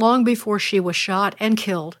 and not long before she was shot and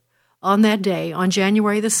killed on that day, on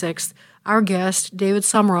January the 6th, our guest, David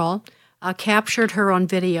Summerall, captured her on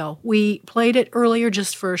video. We played it earlier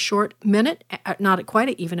just for a short minute, not quite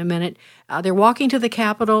even a minute. They're walking to the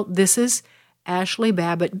Capitol. This is Ashley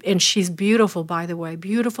Babbitt, and she's beautiful, by the way,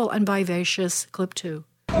 beautiful and vivacious. Clip 2.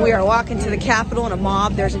 We are walking to the Capitol in a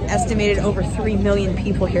mob. There's an estimated over 3 million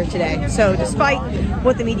people here today. So despite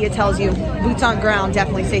what the media tells you, boots on ground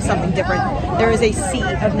definitely say something different. There is a sea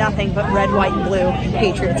of nothing but red, white, and blue, and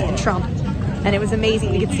patriots and Trump. And it was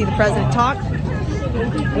amazing to get to see the president talk.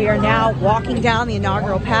 We are now walking down the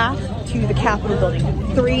inaugural path to the Capitol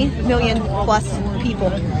building. 3 million plus people.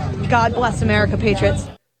 God bless America, patriots.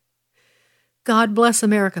 God bless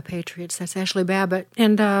America, patriots. That's Ashley Babbitt,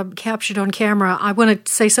 and captured on camera. I want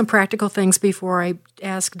to say some practical things before I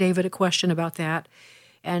ask David a question about that.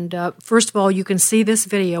 And first of all, you can see this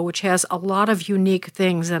video, which has a lot of unique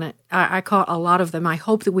things in it. I caught a lot of them. I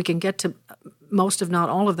hope that we can get to most, if not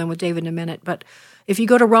all of them, with David in a minute. But if you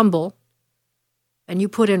go to Rumble and you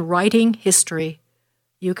put in writing history,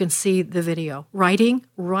 you can see the video. Writing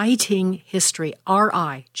history,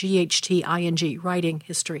 RIGHTING, writing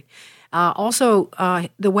history. Also,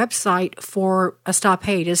 the website for Stop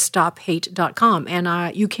Hate is stophate.com,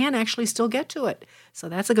 and you can actually still get to it. So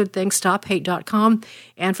that's a good thing, stophate.com.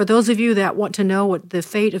 And for those of you that want to know what the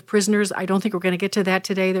fate of prisoners, I don't think we're going to get to that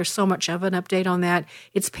today. There's so much of an update on that.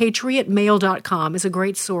 It's patriotmail.com is a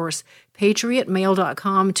great source,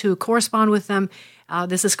 patriotmail.com, to correspond with them.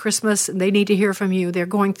 This is Christmas, and they need to hear from you. They're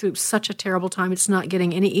going through such a terrible time. It's not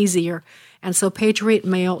getting any easier. And so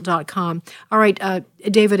patriotmail.com. All right,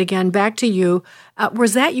 David, again, back to you.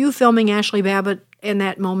 Was that you filming Ashley Babbitt in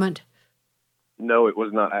that moment? No, it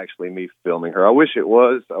was not actually me filming her. I wish it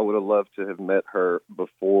was. I would have loved to have met her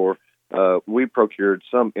before. We procured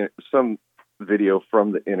some video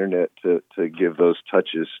from the internet to give those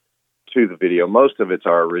touches to the video. Most of it's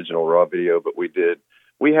our original raw video, but we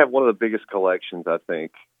have one of the biggest collections, I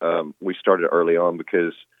think. We started early on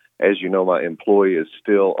because, as you know, my employee is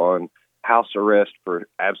still on house arrest for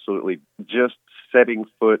absolutely just setting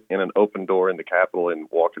foot in an open door in the Capitol and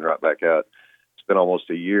walking right back out. It's been almost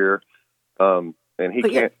a year. And he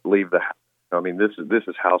can't leave the house. I mean, this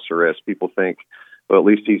is house arrest. People think, well, at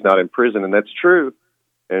least he's not in prison, and that's true.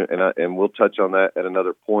 And we'll touch on that at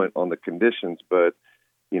another point on the conditions. But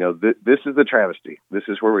you know, this is the travesty. This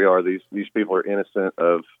is where we are. These people are innocent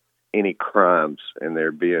of any crimes, and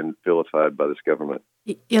they're being vilified by this government.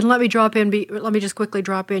 And let me just quickly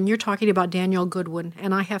drop in. You're talking about Daniel Goodwin,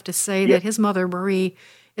 and I have to say that his mother, Marie,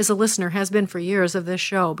 is a listener, has been for years of this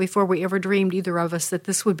show, before we ever dreamed, either of us, that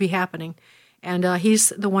this would be happening. And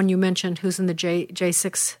he's the one you mentioned who's in the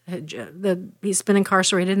J6. He's been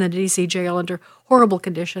incarcerated in the D.C. jail under horrible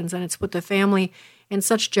conditions, and it's put the family in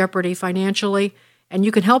such jeopardy financially. And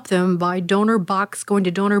you can help them by going to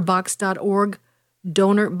donorbox.org,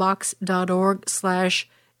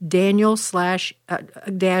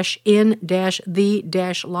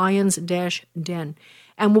 donorbox.org/Daniel/in-the-lions-den.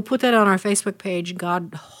 And we'll put that on our Facebook page.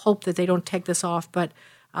 God hope that they don't take this off, but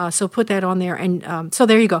so put that on there. And so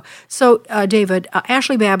there you go. So, David,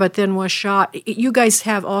 Ashley Babbitt then was shot. You guys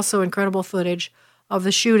have also incredible footage of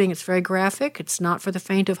the shooting. It's very graphic. It's not for the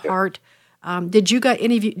faint of heart. Did you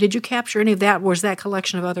capture any of that? Or was that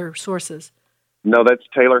collection of other sources? No, that's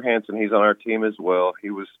Taylor Hanson. He's on our team as well. He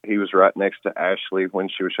was right next to Ashley when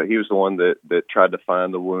she was shot. He was the one that tried to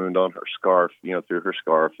find the wound on her scarf, through her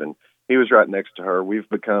scarf, and he was right next to her. We've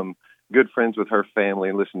become good friends with her family.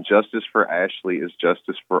 And listen, justice for Ashley is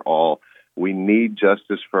justice for all. We need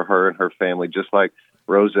justice for her and her family, just like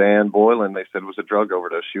Roseanne Boylan, they said, was a drug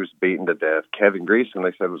overdose. She was beaten to death. Kevin Greason,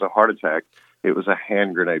 they said, was a heart attack. It was a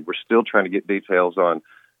hand grenade. We're still trying to get details on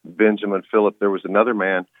Benjamin Phillip. There was another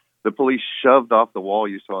man the police shoved off the wall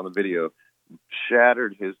you saw in the video,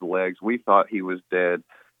 shattered his legs. We thought he was dead.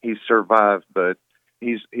 He survived, but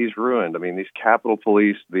he's ruined. I mean, these Capitol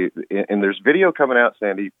Police, and there's video coming out,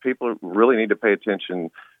 Sandy. People really need to pay attention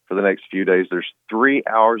for the next few days. There's 3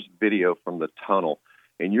 hours video from the tunnel,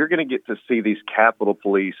 and you're going to get to see these Capitol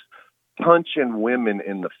Police punching women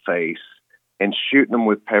in the face and shooting them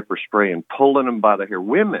with pepper spray and pulling them by the hair.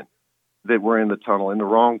 Women that were in the tunnel in the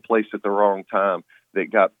wrong place at the wrong time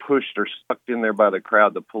that got pushed or sucked in there by the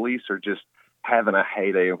crowd. The police are just having a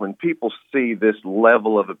heyday. And when people see this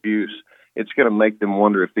level of abuse, it's going to make them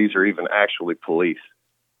wonder if these are even actually police.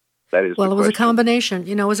 That is well, it was a combination.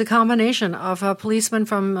 You know, it was a combination of a policeman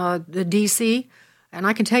from the D.C., and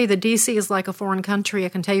I can tell you that D.C. is like a foreign country. I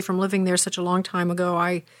can tell you from living there such a long time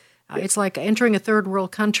ago. It's like entering a third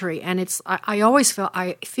world country, and I always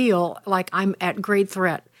feel like I'm at great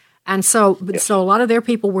threat. And so a lot of their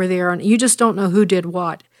people were there, and you just don't know who did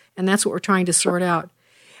what, and that's what we're trying to sort out.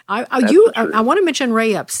 I want to mention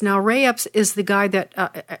Ray Epps. Now, Ray Epps is the guy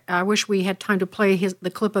that I wish we had time to play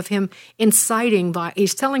the clip of him inciting.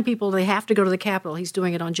 He's telling people they have to go to the Capitol. He's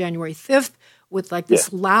doing it on January 5th with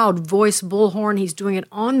this loud voice bullhorn. He's doing it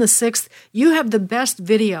on the 6th. You have the best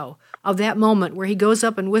video of that moment where he goes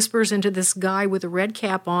up and whispers into this guy with a red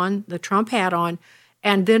cap on, the Trump hat on,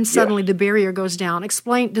 and then suddenly the barrier goes down.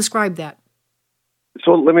 Describe that.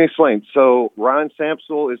 So let me explain. So Ryan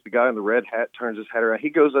Samsel is the guy in the red hat, turns his head around. He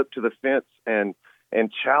goes up to the fence and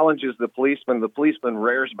challenges the policeman. The policeman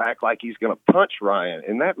rears back like he's going to punch Ryan,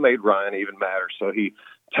 and that made Ryan even madder. So he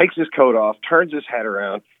takes his coat off, turns his hat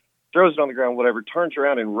around, throws it on the ground, whatever, turns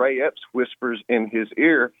around, and Ray Epps whispers in his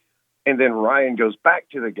ear, and then Ryan goes back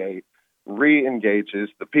to the gate, re-engages.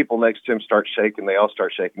 The people next to him start shaking. They all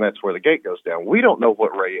start shaking. That's where the gate goes down. We don't know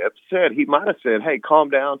what Ray Epps said. He might have said, hey, calm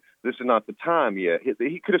down. This is not the time yet.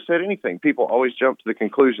 He could have said anything. People always jump to the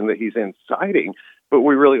conclusion that he's inciting, but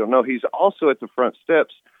we really don't know. He's also at the front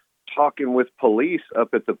steps talking with police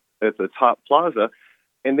up at the top plaza,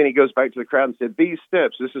 and then he goes back to the crowd and said, these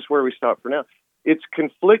steps, this is where we stop for now. It's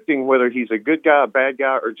conflicting whether he's a good guy, a bad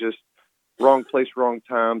guy, or just wrong place, wrong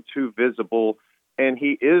time, too visible. And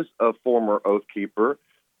he is a former Oath Keeper,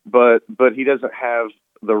 but he doesn't have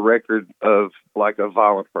the record of like a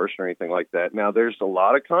violent person or anything like that. Now, there's a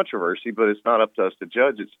lot of controversy, but it's not up to us to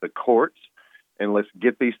judge. It's the courts, and let's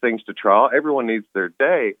get these things to trial. Everyone needs their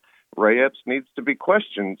day. Ray Epps needs to be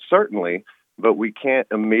questioned, certainly, but we can't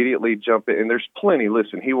immediately jump in. And there's plenty.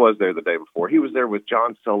 Listen, he was there the day before. He was there with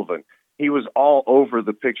John Sullivan. He was all over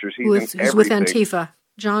the pictures. He's in everything. With Antifa.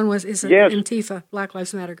 John is an Antifa, Black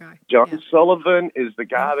Lives Matter guy. John Sullivan is the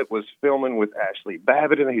guy that was filming with Ashley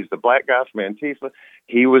Babbitt, and he's the black guy from Antifa.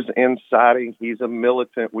 He was inciting. He's a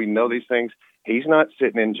militant. We know these things. He's not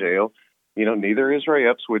sitting in jail. You know, neither is Ray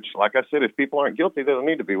Epps, which, like I said, if people aren't guilty, they don't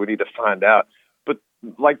need to be. We need to find out. But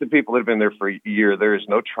like the people that have been there for a year, there is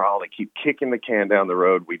no trial. They keep kicking the can down the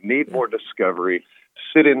road. We need more discovery.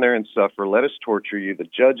 Sit in there and suffer. Let us torture you. The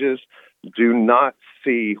judges do not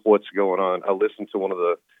see what's going on. I listened to one of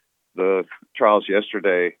the trials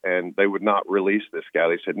yesterday, and they would not release this guy.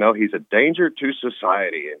 They said, no, he's a danger to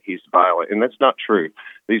society, and he's violent. And that's not true.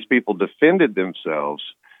 These people defended themselves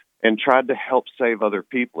and tried to help save other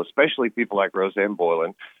people, especially people like Roseanne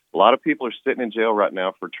Boylan. A lot of people are sitting in jail right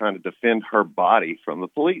now for trying to defend her body from the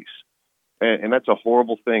police. And that's a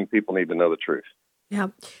horrible thing. People need to know the truth. Yeah.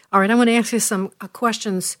 All right, I'm going to ask you some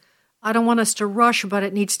questions. I don't want us to rush, but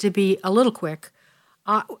it needs to be a little quick.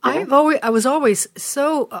 I was always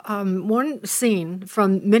so one scene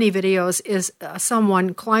from many videos is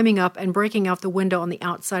someone climbing up and breaking out the window on the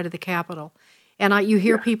outside of the Capitol, and you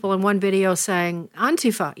hear people in one video saying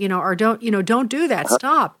Antifa, or don't do that,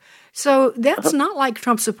 stop. So that's not like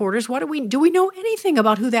Trump supporters. Do we know anything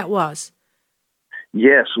about who that was?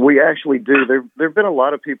 Yes, we actually do. There have been a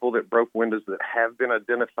lot of people that broke windows that have been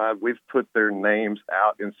identified. We've put their names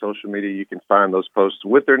out in social media. You can find those posts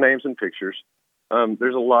with their names and pictures.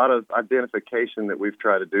 There's a lot of identification that we've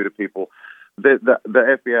tried to do to people that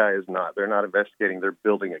the FBI is not. They're not investigating. They're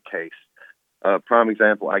building a case. Prime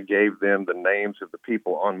example, I gave them the names of the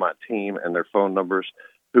people on my team and their phone numbers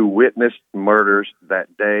who witnessed murders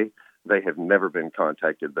that day. They have never been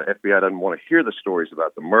contacted. The FBI doesn't want to hear the stories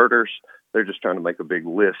about the murders. They're just trying to make a big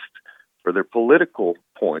list for their political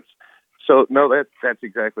points. So, no, that's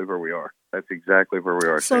exactly where we are. That's exactly where we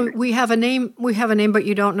are. So Sandy. We have a name, but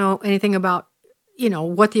you don't know anything about,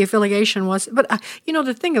 what the affiliation was. But,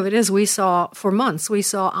 the thing of it is for months, we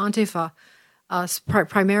saw Antifa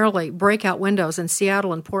primarily break out windows in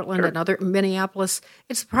Seattle and Portland and other Minneapolis.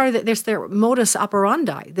 It's part of their modus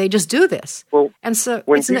operandi. They just do this. Well, and so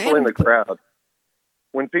when people in the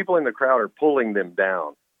crowd are pulling them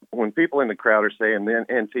down, when people in the crowd are saying then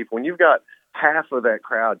Antifa, when you've got half of that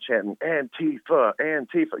crowd chanting Antifa,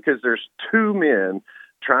 Antifa, because there's two men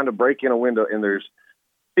trying to break in a window and there's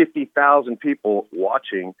 50,000 people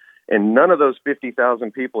watching, and none of those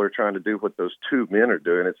 50,000 people are trying to do what those two men are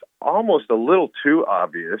doing. It's almost a little too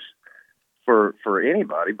obvious for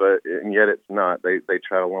anybody, and yet it's not. They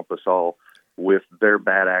try to lump us all with their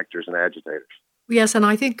bad actors and agitators. Yes, and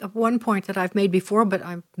I think of one point that I've made before, but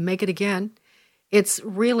I make it again. It's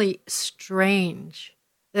really strange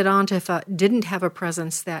that Antifa didn't have a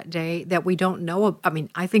presence that day that we don't know of. I mean,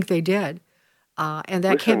 I think they did. And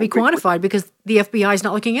that can't be quantified because the FBI is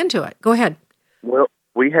not looking into it. Go ahead. Well,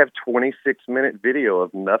 we have 26-minute video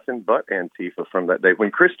of nothing but Antifa from that day.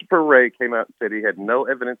 When Christopher Wray came out and said he had no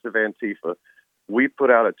evidence of Antifa, we put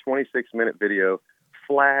out a 26-minute video,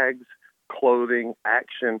 flags, clothing,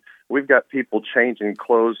 action. We've got people changing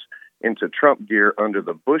clothes into Trump gear under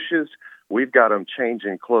the bushes. We've got them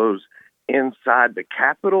changing clothes inside the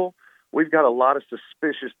Capitol. We've got a lot of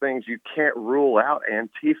suspicious things. You can't rule out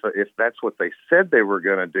Antifa if that's what they said they were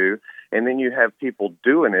going to do, and then you have people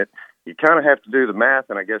doing it. You kind of have to do the math,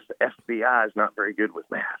 and I guess the FBI is not very good with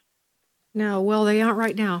math. No, well, they aren't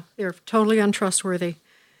right now. They're totally untrustworthy.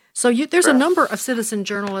 So there's a number of citizen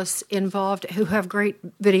journalists involved who have great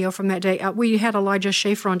video from that day. We had Elijah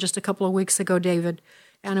Schaffer on just a couple of weeks ago, David,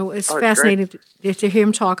 and it was fascinating to hear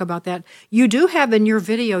him talk about that. You do have in your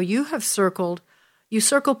video, you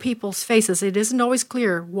circle people's faces. It isn't always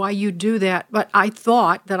clear why you do that, but I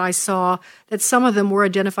thought that I saw that some of them were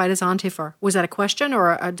identified as Antifa. Was that a question,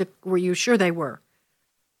 or were you sure they were?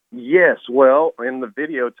 Yes. Well, in the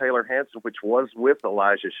video, Taylor Hanson, which was with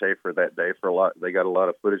Elijah Schaffer that day they got a lot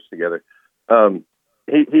of footage together.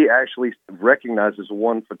 He actually recognizes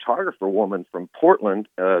one photographer woman from Portland.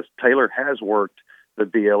 Taylor has worked the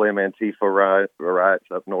BLM Antifa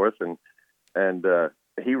riots up north, and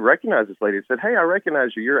he recognized this lady and said, "Hey, I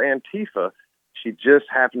recognize you. You're Antifa." She just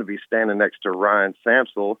happened to be standing next to Ryan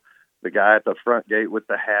Samsel, the guy at the front gate with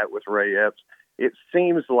the hat with Ray Epps. It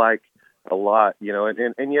seems like a lot,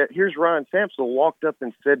 and yet here's Ryan Samsel walked up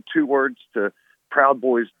and said two words to Proud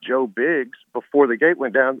Boys Joe Biggs before the gate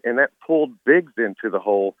went down, and that pulled Biggs into the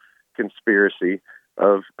whole conspiracy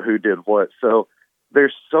of who did what. So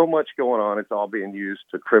there's so much going on. It's all being used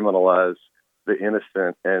to criminalize the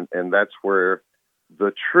innocent, and that's where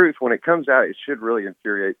the truth, when it comes out, it should really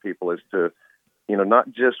infuriate people as to,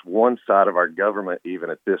 not just one side of our government,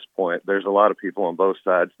 even at this point. There's a lot of people on both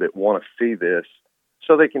sides that want to see this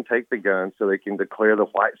so they can take the gun, so they can declare the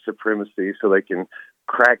white supremacy, so they can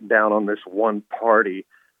crack down on this one party,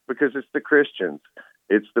 because it's the Christians.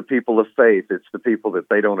 It's the people of faith. It's the people that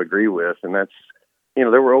they don't agree with. And that's,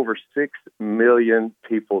 there were over 6 million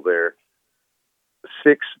people there.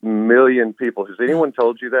 6 million people. Has anyone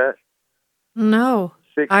told you that? No.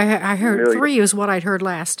 I heard million. 3 is what I'd heard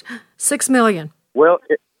last. 6 million. Well,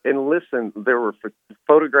 and listen, there were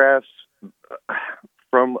photographs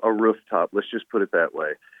from a rooftop, let's just put it that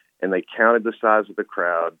way, and they counted the size of the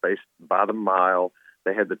crowd based by the mile.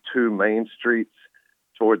 They had the 2 main streets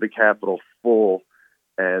toward the Capitol full,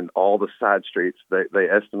 and all the side streets. They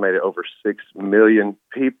estimated over 6 million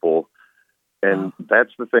people, and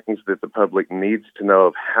that's the things that the public needs to know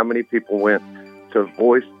of how many people went to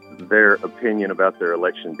voice their opinion about their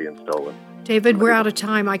election being stolen. David, we're out of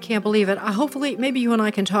time. I can't believe it. Hopefully, maybe you and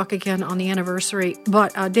I can talk again on the anniversary.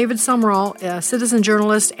 But David Sumrall, a citizen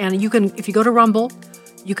journalist, and you can, if you go to Rumble,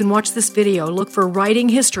 you can watch this video. Look for Writing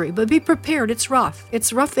History, but be prepared. It's rough.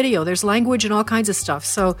 It's a rough video. There's language and all kinds of stuff.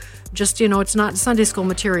 So just, it's not Sunday school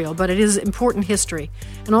material, but it is important history.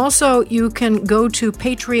 And also, you can go to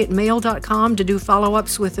patriotmail.com to do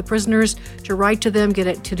follow-ups with the prisoners, to write to them, to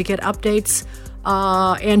get updates.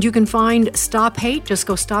 And you can find Stop Hate. Just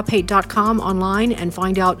go stophate.com online and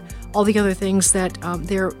find out all the other things that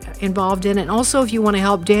they're involved in. And also, if you want to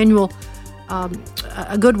help Daniel,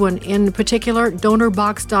 a good one in particular,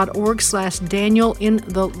 donorbox.org/Daniel in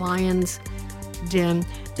the Lion's Den.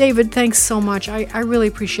 David, thanks so much. I really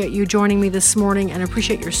appreciate you joining me this morning and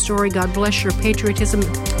appreciate your story. God bless your patriotism.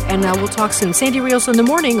 And we'll talk soon. Sandy Rios in the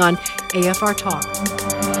morning on AFR Talk.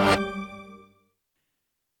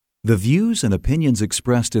 The views and opinions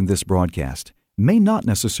expressed in this broadcast may not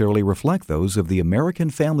necessarily reflect those of the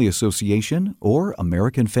American Family Association or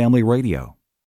American Family Radio.